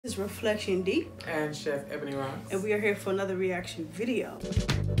is Reflection D. And Chef Ebony Rocks. And we are here for another reaction video.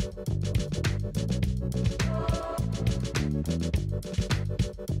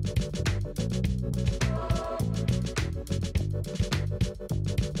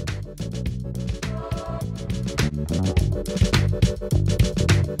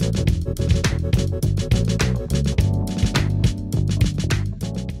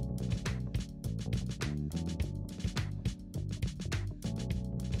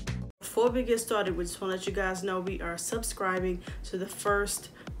 Before we get started, we just want to let you guys know we are subscribing to the first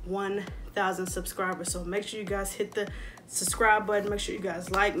 1,000 subscribers. So make sure you guys hit the subscribe button. Make sure you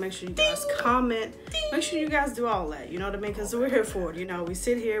guys like. Make sure you guys comment. Make sure you guys do all that. You know what I mean? Because we're here for it. You know, we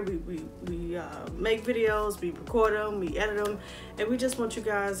sit here, we make videos, we record them, we edit them, and we just want you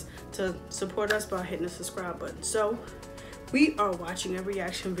guys to support us by hitting the subscribe button. So we are watching a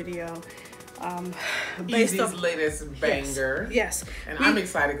reaction video. Easy's latest banger. Yes. And I'm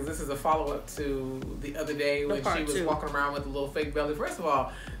excited because this is a follow-up to the other day when she was walking around with a little fake belly. First of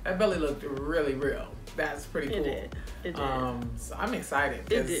all, that belly looked really real. That's pretty cool. It did. So I'm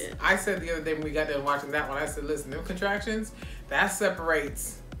excited. It did. I said the other day when we got done watching that one, I said, listen, them contractions, that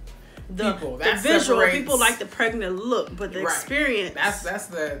separates people. The visual, people like the pregnant look, but the experience. That's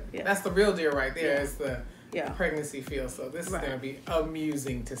the real deal right there. Yeah. It's the pregnancy feel. So this is going to be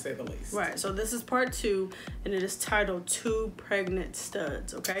amusing to say the least. Right. So this is part 2, and it is titled 2 Pregnant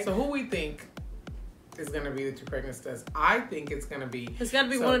Studs. Okay. So who we think is going to be the 2 pregnant studs? I think it's going to be. It's got to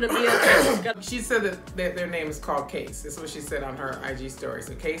be one of the BFFs. She said that their name is called Case. This is what she said on her IG story.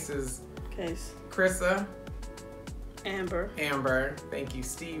 So Case is Krissa, Amber. Thank you,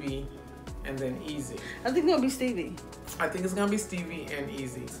 Stevie, and then Easy. I think it's gonna be Stevie. I think it's gonna be Stevie and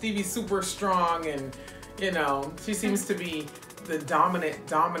Easy. Stevie's super strong, and you know she seems to be the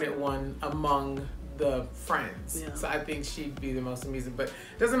dominant one among the friends. Yeah. So I think she'd be the most amusing. But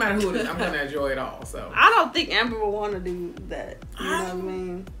it doesn't matter who it is. I'm gonna enjoy it all. So I don't think Amber will want to do that. You know what I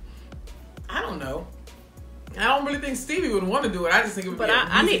mean? I don't know. I don't really think Stevie would want to do it. I just think it would be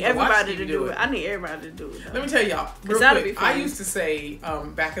I need everybody to do it. I need everybody to do it. Though. Let me tell y'all, real quick. I used to say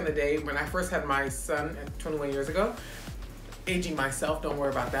back in the day when I first had my son 21 years ago, aging myself, don't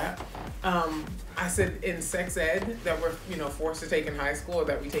worry about that. I said in sex ed that we're forced to take in high school, or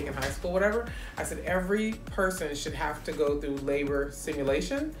that we take in high school, whatever. I said every person should have to go through labor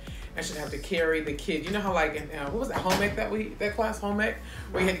simulation and should have to carry the kid. You know how like what was that home ec that class home ec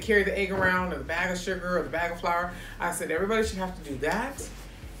where you had to carry the egg around or the bag of sugar or the bag of flour. I said everybody should have to do that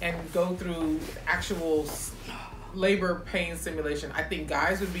and go through actual labor pain simulation. I think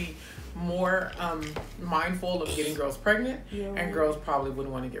guys would be more mindful of getting girls pregnant, and girls probably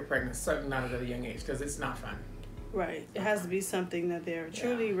wouldn't want to get pregnant, certainly not at a young age, because it's not fun. Right. It has to be something that they're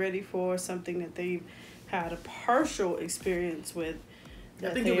truly ready for, something that they've had a partial experience with.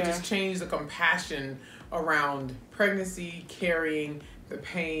 I think it would just change the compassion around pregnancy, carrying, the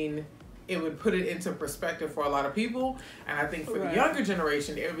pain. It would put it into perspective for a lot of people, and I think for the younger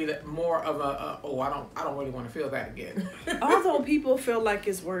generation, it would be more of I don't really want to feel that again. Although people feel like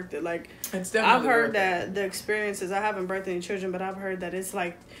it's worth it, like it's definitely I've heard that the experiences. I haven't birthed any children, but I've heard that it's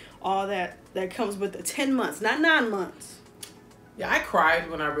like all that comes with the 10 months, not 9 months. Yeah, I cried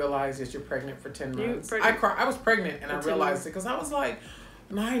when I realized that you're pregnant for 10 months. I was pregnant and I realized it because I was like,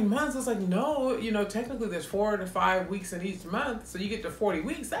 9 months. I was like, no, technically there's 4 to 5 weeks in each month, so you get to 40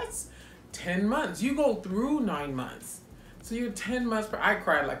 weeks. That's 10 months. You go through 9 months. So you're 10 months. I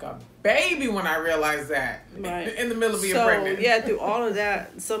cried like a baby when I realized that. Right. In the middle of being pregnant. Yeah, through all of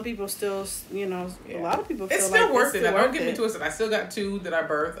that, some people still, a lot of people feel it's still worth it. Don't get me twisted. I still got 2 that I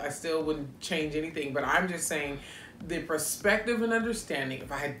birthed. I still wouldn't change anything. But I'm just saying the perspective and understanding,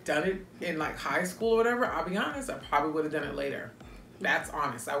 if I had done it in like high school or whatever, I'll be honest, I probably would have done it later. That's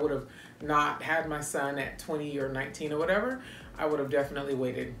honest. I would have not had my son at 20 or 19 or whatever. I would have definitely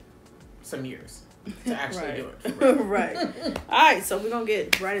waited some years to actually do it. Right. All right, so we're going to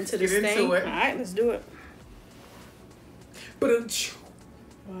get right into this thing. All right, let's do it.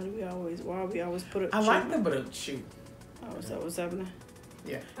 Why we always put it? I like the ba-dum-choo. Oh, is that what's happening?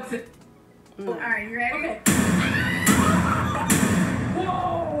 Yeah. All right, you ready? Okay.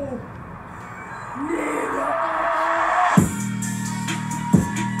 Whoa!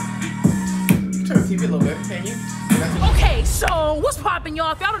 Turn the TV a little bit, can you? Okay, so what's poppin',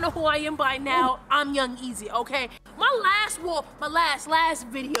 y'all? If y'all don't know who I am by now, I'm Young Easy, okay? My last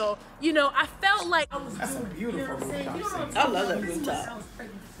video, I felt like I was That's a beautiful rooftop. I love that rooftop.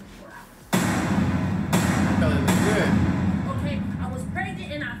 Good. Okay, I was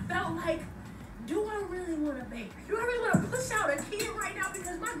pregnant and I felt like, do I really want a baby? Do I really want to push out a kid right now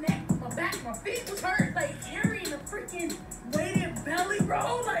because my neck, my back, my feet was hurt, like carrying a freaking weighted belly,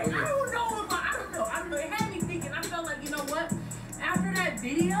 bro? Like, I don't know. It had me thinking. I felt like, you know what? After that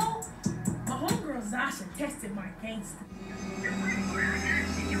video, my homegirl Zasha tested my gangster.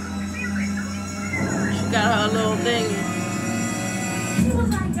 She got her little thing. She was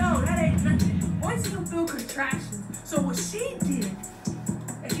like, yo, that ain't nothing. Once you feel contractions. So what she did,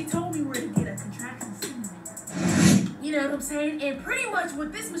 and she told me where to get a contraction simulator. You know what I'm saying? And pretty much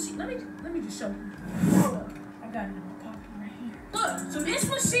with this machine, let me just show you. Hold up. I got it in my pocket right here. Look, so this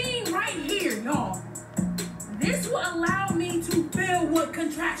machine right here, y'all. This will allow me to feel what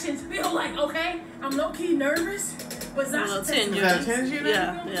contractions feel like, okay? I'm low-key nervous, but Zasha tension. Yeah. So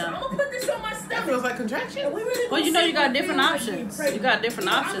I'm gonna put this on my stomach. That feels like contraction. Well, you know you got different options. You got different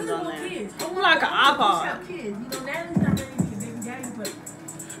options on there. Like an iPod. Kids. You know, Natalie's not ready to be a baby daddy, but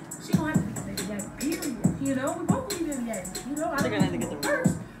she gonna have to be a baby daddy, period. You know, we both need baby daddy. You know, I think I need to get the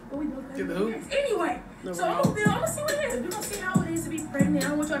first, but we both get the who? Anyway, so I'm gonna see what it is. We're gonna see how it is to be pregnant. I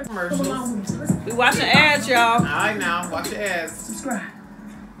don't want y'all to come along with me. So we watching ads, y'all. All right, now watch the ads. Subscribe.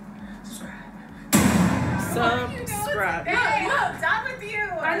 Hey, look, stop with you.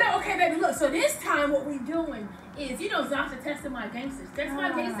 I know, okay, baby, look, so this time what we doing is, you know, Zasha tested my gangsters. That's my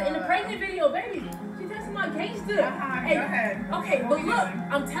gangster. In the pregnant video, baby, she tested my gangster. Hey, go ahead. Okay, but look,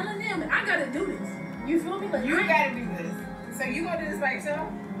 I'm telling them, I gotta do this. You feel me? Like, you gotta do this. So you gonna do this by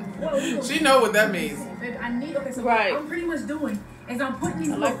yourself? Well, she know what that means. Baby, I need, okay, so right. what I'm pretty much doing is I'm putting these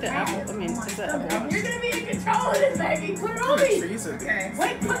little the apple. I mean, it's the apple. You're gonna be in control of this, baby. Put it on me. Okay.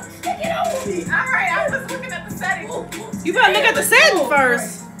 Wait, stick it on me. Alright, I was looking at the settings. You better look at the setting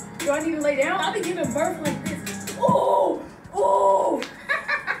first. Do I need to lay down? I'll be giving birth like this. Ooh! Okay, Oh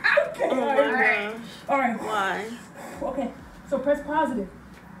my alright. gosh. Alright. Why? Okay, so press positive.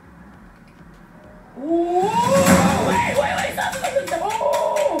 Ooh! Wait, stop.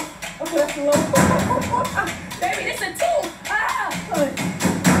 Ooh! Okay, that's low. Baby, this is a 2.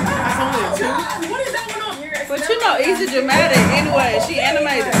 That's only a 2? What is that one on? But you know, Easy dramatic anyway. She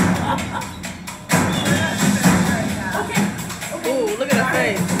animated. Okay. Ooh, look at her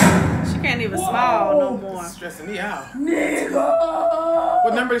face. She can't even smile no more. It's stressing me out. Nigga!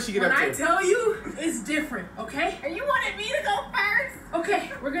 What number did she get When up to? I tell you, it's different, okay? And you wanted me to go first?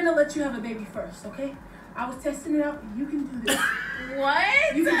 Okay, we're gonna let you have a baby first, okay? I was testing it out. You can do this.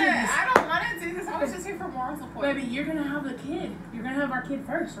 What? You can do this. I don't want to do this. I was just here for moral support. Baby, you're gonna have the kid. You're gonna have our kid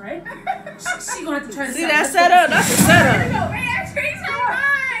first, right? she gonna have to try to See that setup? That's a setup. Wait, I changed my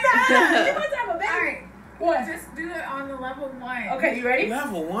mind. You want to have a baby? Alright. What? Just do it on the level 1. Okay, you ready?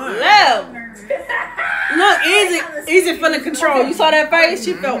 Level 1. Level. Nervous. Look, Easy feeling control. You saw that face?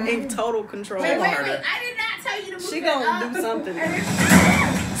 She felt in total control. Wait. I did not tell you to move She that gonna up. do something.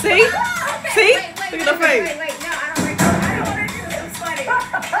 See? See? Look at the face. Wait. No, I don't want to do this. I'm sweating. I don't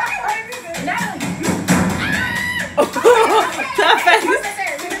want to do this. Natalie. That face.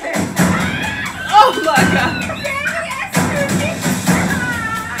 Leave it there. Oh my God.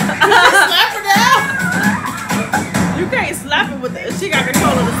 Slap her down. You can't slap her with it. She got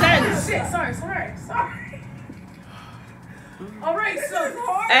control of the sadness. Shit, sorry. All right, so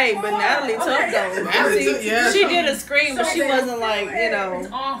Hey, but Natalie tough though. Natalie took- yeah. She did a scream, but she wasn't like, you know.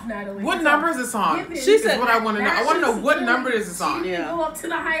 it's off, Natalie. What It's number off. is this on? Give it. She said What I want to know. I want to know what number is this on. You Yeah. go up to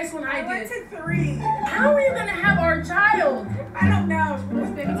the highest one I went did. to 3. How are you gonna have our child? I don't know.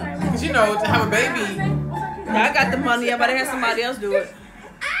 What's baby time? Because you know, to have a baby. I got the money. I better have somebody else do it.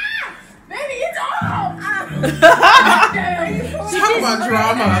 Baby, it's off! Talk about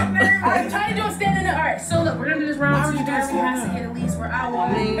drama. I'm trying to do a standing up. Alright, so look, we're gonna do this Why round would 2. you do You guys standing have to up? get at least where I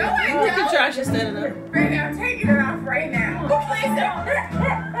want. I mean, No, I you don't. can try she standing up. Baby, I'm taking it off right now. Please don't.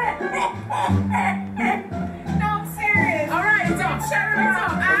 No, I'm serious. Alright, it's off. Shut her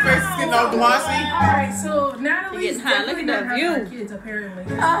off. Her face is getting all glossy. Alright, so Natalie's You're getting high. Look at that definitely not having view. her kids, apparently.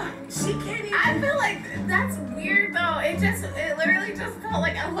 She can't even. I feel like that's weird though. It literally just felt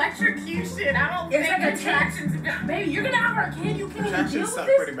like electrocution. I don't It's think like a contractions. Baby, you're gonna have our kid. You can't even deal Contractions with suck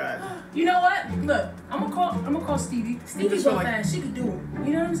this. pretty bad. You know what? Look, I'm gonna call Stevie. Stevie's just so feel like- fast, she can do it.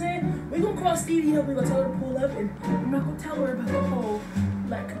 You know what I'm saying? We gonna call Stevie up. We gonna tell her to pull up, and I'm not gonna tell her about the whole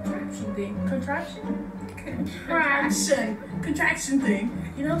like contraction thing. Contraction thing.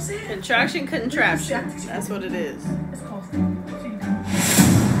 You know what I'm saying? Contraction. That's what it is. Let's call Stevie.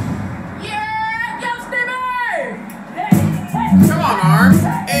 Yeah, yo, Stevie! Hey. Come on, Arms.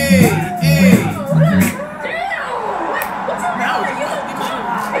 Hey. Damn! What's up? Now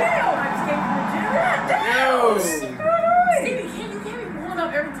Damn! I just came from the gym. Yo. Stevie, you can't be pulling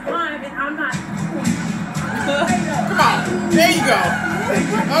up every time, and I'm not. Come on. There you go.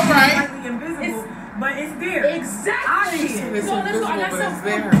 All right. Invisible, but it's there. Exactly. It's So let's go. I invisible, got but it's some.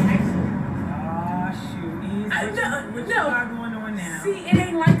 there. Oh shoot, Ease. What you got going on on now. See, it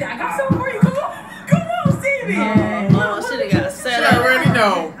ain't like that. I got something for you. Come on, Stevie. Oh, she done got set She up. already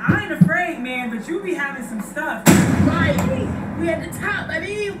know. I ain't afraid, man, but you be having some stuff. Right. We at the top, baby.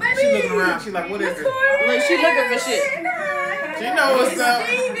 She looking around. She like, what is it? Look, she looking for shit. She know what's up.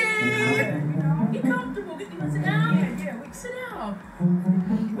 Stevie. You comfortable? You want to sit down? Yeah, we Sit down.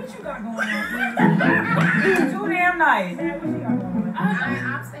 What you got going on? Too damn nice. What you got going on?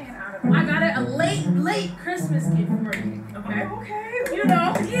 I'm staying out of it. I got a late Christmas gift for you. Okay. Okay. You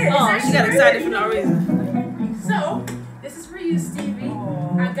know. Yeah. Oh, it's she got actually excited ready. for no reason. So, this is for you, Stevie.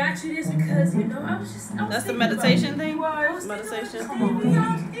 I got you this because, you know, I was That's the thinking meditation thing? about it. Meditation.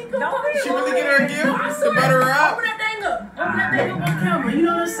 She really get her a gift to butter her up. Open that thing up. Open that thing up on camera. You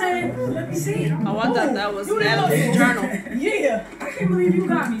know what I'm saying? Let me see. Oh, I thought that was Natalie's journal. Yeah. I can't believe you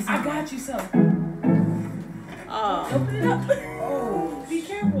got me I something. got you something. Oh. Open it up. Oh. Be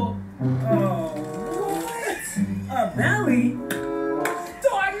careful. Oh. What? A belly? So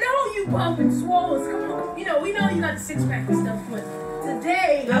I know you pumping swallows. Come on. You know, we know you got the six pack and stuff, but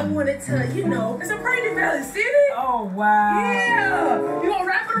today I wanted to, you know, it's a pregnant belly, see it? Oh, wow. Yeah. You gonna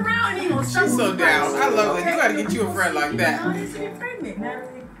wrap it around and you gonna stuff She's it so with down. rice. I love it. You gotta get you a friend like You that. know, this to get pregnant,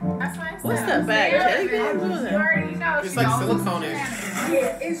 Natalie. That's why I said. What's that bag? Cake? You What is that? already know. It's she like knows what's silicone-ish. happening.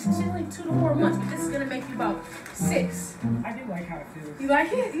 Yeah, it's only 2 to 4 months, but this is gonna make you about 6. I do like how it feels. You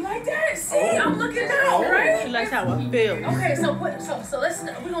like it? You like that? See, I'm looking out, She right? likes how it feels. Okay, so let's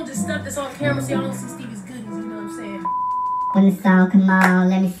we're gonna just stuff this on camera so y'all don't see Stevie's goodies. You know what I'm saying? When the song come on,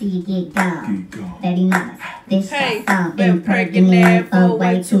 let me see you get gone. Baby mama, this Hey, shit song been been perking in for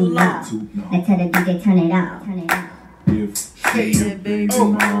way too long. Now tell the DJ turn it off. Turn it off. Hey, baby.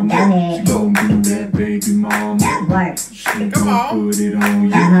 oh, Go ahead. Gon' do that, baby mama. Work. She Come on. put it on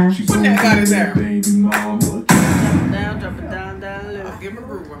you. Uh-huh. She Put gon' that guy in do there. that, baby mama. Drop it down, low. I'll give him a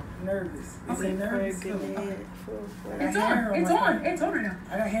groover. Nervous. Is it nervous? too? It's on. It's on. It's on right now.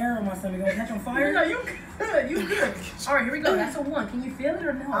 I got hair on my stomach. Gonna catch on No, fire? no, you good. You good. All right, here we go. That's a 1. Can you feel it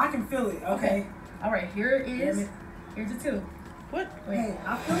or no? I can feel it. Okay. All right, here it Damn is. it. Here's a 2. What? Wait. Hey,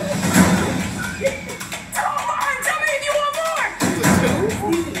 I feel it. Come on, tell me if you want more.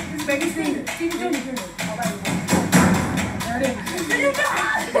 This baby Steven. Stevie Jr. All right. There it is. You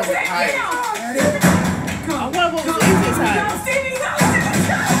got it. was tight. There it is. I wonder what was the easiest Go, height. Stevie, go,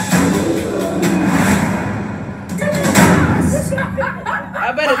 Stevie,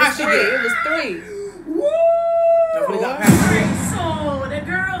 I bet it was 3. It was 3. Woo! Nobody got past three. Alright, so the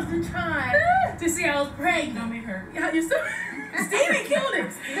girls been trying to see I was pregnant. Don't make her. Yeah, you still. Stevie killed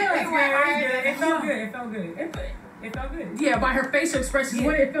it. It felt good. It felt good. It felt good. Yeah, by her facial expressions,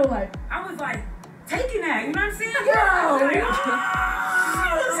 what did it feel like? I was like taking that. You know what I'm saying? I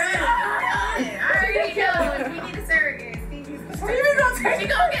already killed it. We need a surrogate. Stevie gonna take She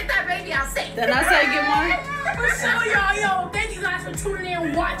gonna get that baby out safe. Then I say get one. For sure, y'all. Yo, thank you guys for tuning in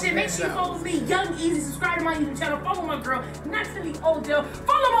and watching. Make sure you follow me, Young Easy. Subscribe to my YouTube channel. Follow my girl, Natalie Odell.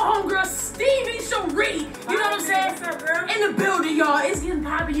 Follow my homegirl, Stevie Cherie. You know what I'm saying? What's up, girl? In the building, y'all. It's getting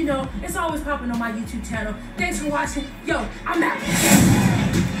popping, you know. It's always popping on my YouTube channel. Thanks for watching. Yo, I'm out.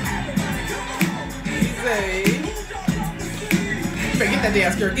 Say. You better get that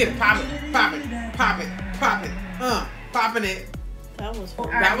damn skirt. Get it. Pop it. Pop it. Pop it. Pop it. Popping it. That was fun.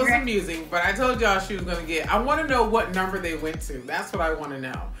 That was amusing, but I told y'all she was gonna get. I want to know what number they went to. That's what I want to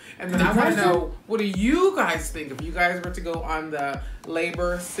know, and then I want to know what do you guys think if you guys were to go on the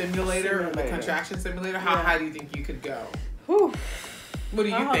labor simulator or the contraction simulator? How high do you think you could go? Whew. What do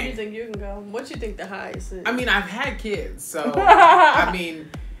you How high do you think? think you can go? What you think the highest is? I mean, I've had kids, so I mean,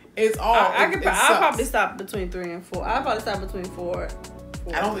 it's all. I'll it probably sucks. stop between 3 and 4. I'll probably stop between 4.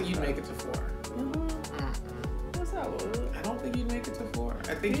 I don't think you'd make it to 4. What's up? I don't think you'd make it to 4.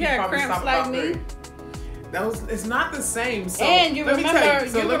 I think You you'd had probably cramps stop like about me? 3. It's not the same. So And you let me tell remember,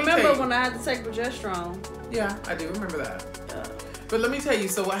 so you let me tell remember you. when I had to take progesterone? Yeah, I do remember that. Yeah. But let me tell you,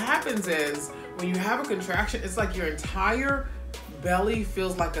 so what happens is when you have a contraction, it's like your entire belly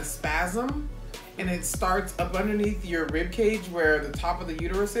feels like a spasm, and it starts up underneath your rib cage where the top of the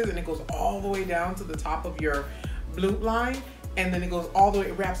uterus is, and it goes all the way down to the top of your glute line, and then it goes all the way,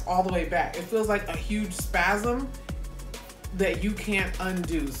 it wraps all the way back. It feels like a huge spasm that you can't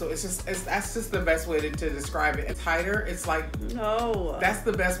undo. So that's just the best way to describe it. It's tighter. It's like No. that's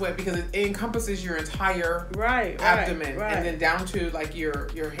the best way because it encompasses your entire right. abdomen right. and then down to like your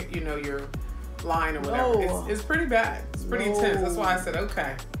line or whatever. No. It's pretty bad. It's pretty No. intense. That's why I said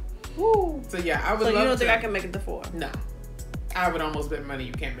okay. Woo. So yeah, I would So love you don't to. think I can make it to 4? No, I would almost bet money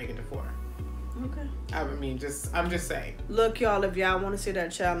you can't make it to 4. Okay. I'm just saying. Look, y'all, if y'all want to see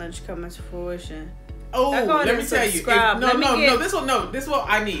that challenge come into fruition, Oh, Now go ahead let me and tell you. subscribe. No. Let me get- This one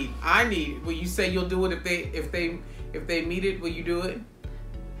I need. When you say you'll do it if If they meet it, will you do it?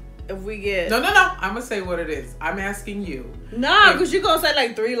 If we get No. I'm gonna say what it is. I'm asking you. No, because you're gonna say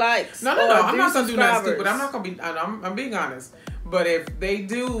like 3 likes. No. I'm not gonna do nothing stupid. I'm not gonna be. I'm being honest. But if they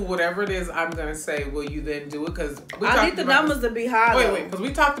do whatever it is, I'm gonna say, will you then do it? Because I need the numbers to be high. Wait, because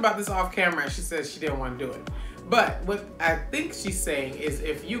we talked about this off camera. And she said she didn't want to do it. But what I think she's saying is,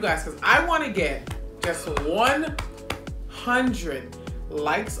 if you guys, because I want to get just 100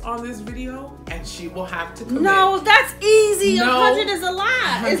 likes on this video, and she will have to commit. No, that's easy. No, 100 is a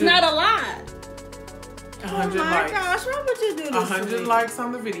lot. It's not a lot. 100 oh my likes. gosh, why would you do this? 100 likes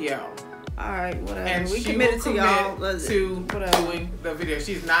on the video. All right, whatever. And we she committed will to y'all to doing the video.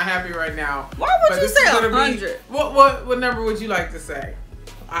 She's not happy right now. Why would you say 100? What number would you like to say?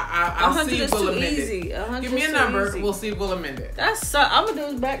 I'll see if we'll amend easy. it. Give me a number. Easy. We'll see if we'll amend it. I'm gonna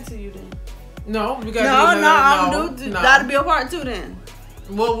do this back to you then. No, we gotta no. That'll be a part 2 then.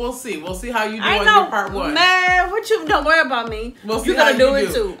 Well, we'll see. We'll see how you do I on know, your part 1. Man, don't worry about me. We'll see You're how gonna do you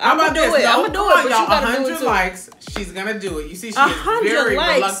it too. How I'm about gonna do this? it. I'm gonna do it, but you gotta do it 100 too. likes. She's gonna do it. You see, she is 100 very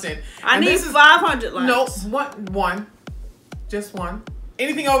likes. reluctant. I need 500 likes. No, one. Just one.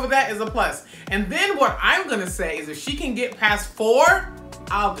 Anything over that is a plus. And then what I'm gonna say is, if she can get past 4,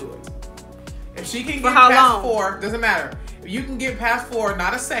 I'll do it. If she can get past 4, doesn't matter. If you can get past 4,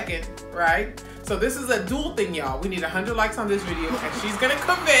 not a second, right? So this is a dual thing, y'all. We need 100 likes on this video, and she's gonna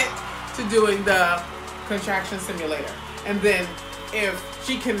commit to doing the contraction simulator. And then if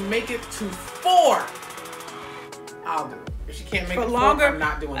she can make it to 4, I'll do it. If she can't make it 4, I'm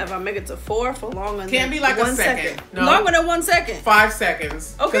not doing it. If I make it to 4 for longer Can't be like a second. No. Longer than 1 second. 5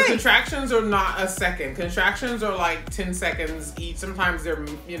 seconds. Okay. Because contractions are not a second. Contractions are like 10 seconds each. Sometimes they're,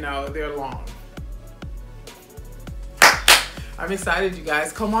 they're long. I'm excited, you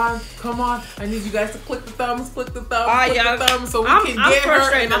guys. Come on. I need you guys to click the thumbs, so we can get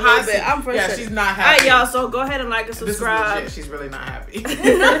her in the hot seat. I'm frustrated. Yeah, she's not happy. All right, y'all. So go ahead and like and subscribe. This is legit. She's really not happy.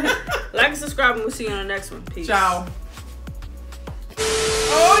 Like and subscribe, and we'll see you on the next one. Peace. Ciao.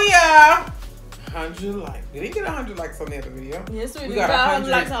 Oh yeah. 100 likes. We didn't get 100 likes on the other video. Yes, we got 100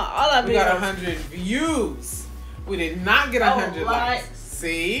 likes on all our videos. We got 100 views. We did not get 100 likes. likes.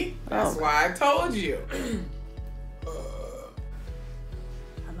 See? That's why I told you.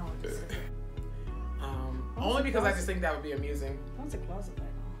 Only because I just think that would be amusing. What's the closet light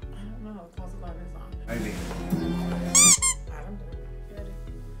on? I don't know. The closet light is on. I don't know.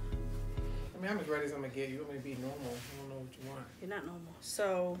 I mean, I'm as ready as I'm gonna get. You want me to be normal? I don't know what you want. You're not normal.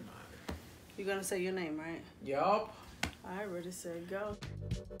 So, you're gonna say your name, right? Yup. I already said go.